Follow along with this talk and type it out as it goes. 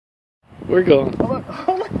We're going. Hold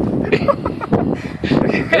on.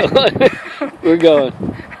 We're going.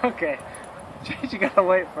 Okay. You gotta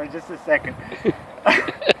wait for just a second.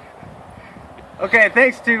 Okay,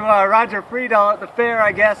 thanks to Roger Friedel at the fair,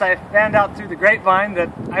 I guess I found out through the grapevine that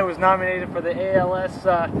I was nominated for the ALS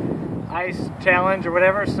Ice Challenge or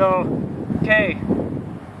whatever, so, okay,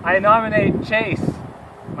 I nominate Chase,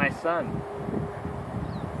 my son.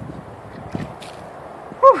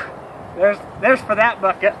 Whew, there's for that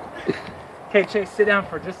bucket. Okay, Chase, sit down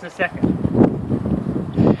for just a second.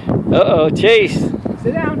 Uh-oh, Chase.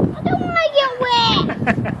 Sit down. I don't want to get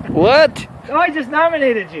wet. What? Oh, I just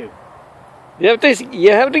nominated you. You have to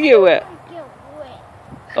get wet. Get wet.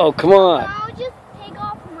 Oh, come on. I'll just take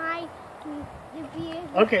off my...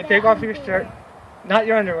 Okay, take off your shirt. Not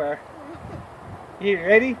your underwear. You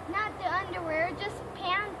ready? Not the underwear, just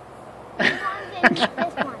pants. And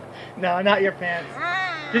this one. No, not your pants.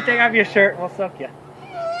 Just take off your shirt, we'll soak you.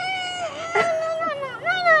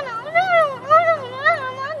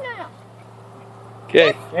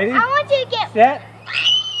 Okay. Ready? I want you to get... Set?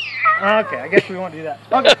 Okay, I guess we won't do that.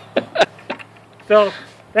 Okay. So,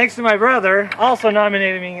 thanks to my brother, also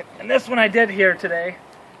nominated me, and this one I did here today.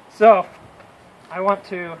 So, I want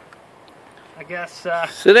to, I guess...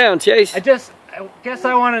 Sit down, Chase. I guess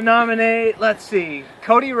I want to nominate, let's see,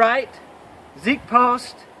 Cody Wright, Zeke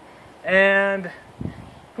Post, and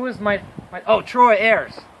who is my oh, Troy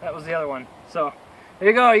Ayers. That was the other one. So, there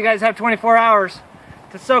you go. You guys have 24 hours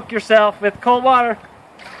to soak yourself with cold water.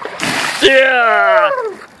 Yeah!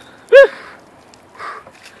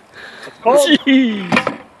 It's cold. Jeez.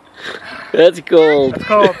 That's cold. It's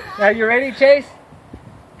cold. Now, you ready, Chase?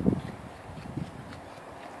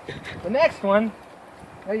 The next one.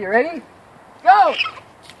 Are you ready? Go!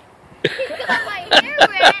 Got my hair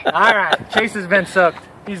wet. All right. Chase has been soaked.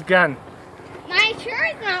 He's gone. My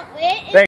shirt's not wet.